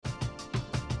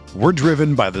We're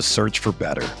driven by the search for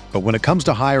better. But when it comes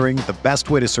to hiring, the best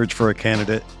way to search for a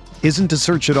candidate isn't to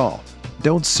search at all.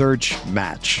 Don't search,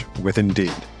 match with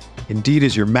Indeed. Indeed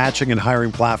is your matching and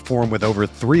hiring platform with over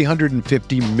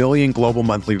 350 million global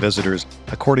monthly visitors,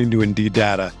 according to Indeed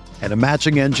data, and a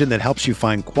matching engine that helps you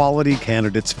find quality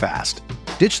candidates fast.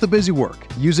 Ditch the busy work.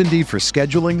 Use Indeed for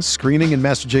scheduling, screening, and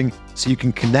messaging so you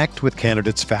can connect with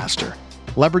candidates faster.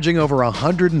 Leveraging over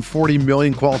 140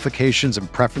 million qualifications and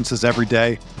preferences every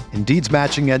day, Indeed's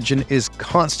matching engine is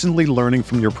constantly learning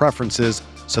from your preferences,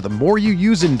 so the more you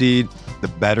use Indeed, the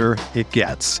better it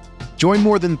gets. Join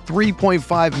more than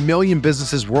 3.5 million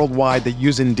businesses worldwide that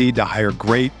use Indeed to hire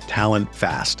great talent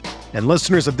fast. And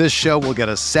listeners of this show will get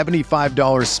a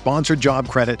 $75 sponsored job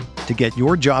credit to get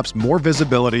your jobs more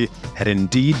visibility at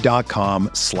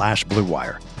Indeed.com/Blue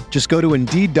Wire. Just go to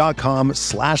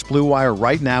Indeed.com/Blue Wire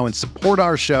right now and support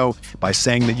our show by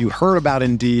saying that you heard about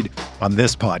Indeed on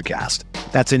this podcast.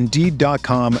 That's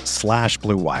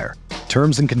Indeed.com/Blue Wire.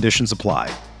 Terms and conditions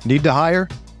apply. Need to hire?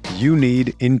 You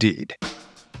need Indeed.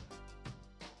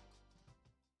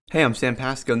 Hey, I'm Sam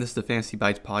Pasco, and this is the Fantasy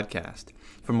Bites podcast.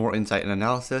 For more insight and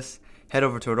analysis, head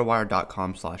over to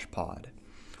rotowire.com/pod.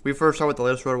 We first start with the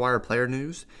latest RotoWire player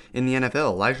news. In the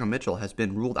NFL, Elijah Mitchell has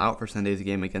been ruled out for Sunday's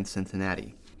game against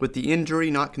Cincinnati. With the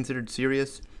injury not considered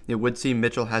serious, it would seem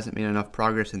Mitchell hasn't made enough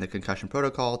progress in the concussion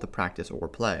protocol to practice or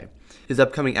play. His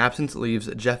upcoming absence leaves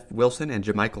Jeff Wilson and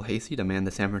JaMycal Hasty to man the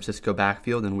San Francisco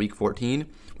backfield in Week 14,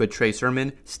 with Trey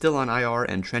Sermon still on IR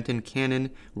and Trenton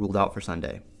Cannon ruled out for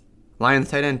Sunday. Lions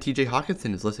tight end TJ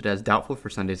Hockenson is listed as doubtful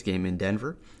for Sunday's game in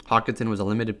Denver. Hockenson was a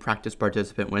limited practice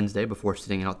participant Wednesday before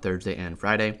sitting out Thursday and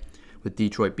Friday, with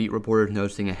Detroit beat reporters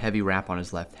noticing a heavy wrap on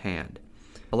his left hand.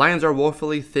 The Lions are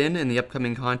woefully thin in the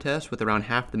upcoming contest, with around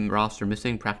half the roster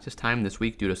missing practice time this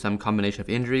week due to some combination of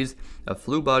injuries, a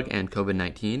flu bug, and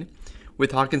COVID-19.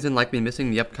 With Hockenson likely missing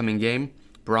the upcoming game,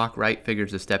 Brock Wright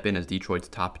figures to step in as Detroit's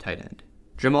top tight end.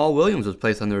 Jamal Williams was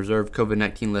placed on the reserve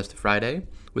COVID-19 list Friday.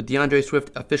 With DeAndre Swift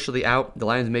officially out, the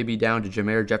Lions may be down to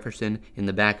Jameer Jefferson in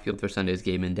the backfield for Sunday's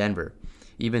game in Denver.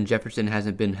 Even Jefferson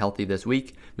hasn't been healthy this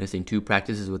week, missing 2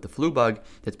 practices with the flu bug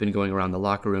that's been going around the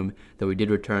locker room, though he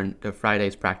did return to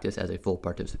Friday's practice as a full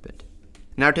participant.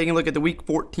 Now taking a look at the Week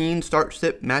 14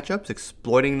 start-sit matchups,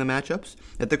 exploiting the matchups.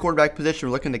 At the quarterback position,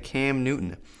 we're looking to Cam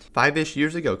Newton. 5-ish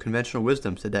years ago, conventional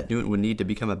wisdom said that Newton would need to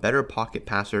become a better pocket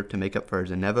passer to make up for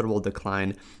his inevitable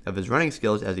decline of his running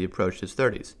skills as he approached his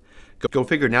 30s. Go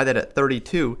figure, now that at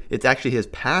 32, it's actually his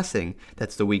passing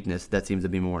that's the weakness that seems to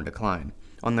be more in decline.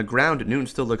 On the ground, Newton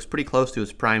still looks pretty close to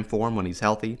his prime form when he's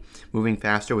healthy, moving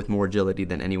faster with more agility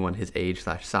than anyone his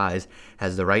age/size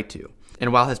has the right to.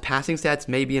 And while his passing stats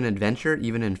may be an adventure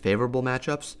even in favorable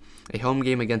matchups, a home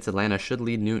game against Atlanta should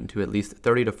lead Newton to at least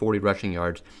 30 to 40 rushing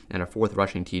yards and a 4th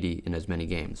rushing TD in as many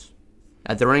games.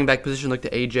 At the running back position, look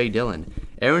to A.J. Dillon.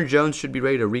 Aaron Jones should be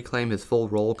ready to reclaim his full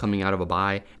role coming out of a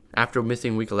bye after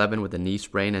missing Week 11 with a knee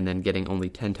sprain and then getting only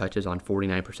 10 touches on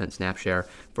 49% snap share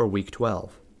for Week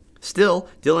 12. Still,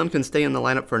 Dillon can stay in the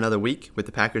lineup for another week, with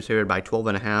the Packers favored by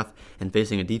 12.5 and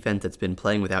facing a defense that's been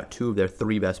playing without 2 of their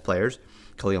 3 best players,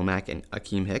 Khalil Mack and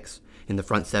Akeem Hicks, in the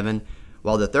front 7,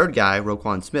 while the third guy,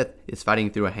 Roquan Smith, is fighting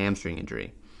through a hamstring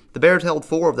injury. The Bears held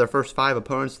 4 of their first 5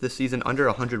 opponents this season under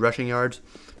 100 rushing yards,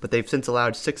 but they've since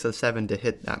allowed 6 of 7 to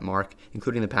hit that mark,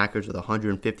 including the Packers with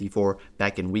 154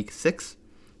 back in Week 6.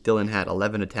 Dillon had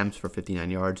 11 attempts for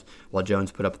 59 yards, while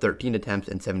Jones put up 13 attempts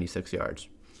and 76 yards.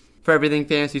 For everything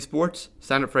fantasy sports,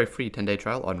 sign up for a free 10-day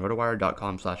trial on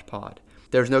rotowire.com/pod.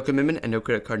 There's no commitment and no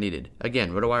credit card needed.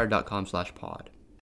 Again, rotowire.com/pod.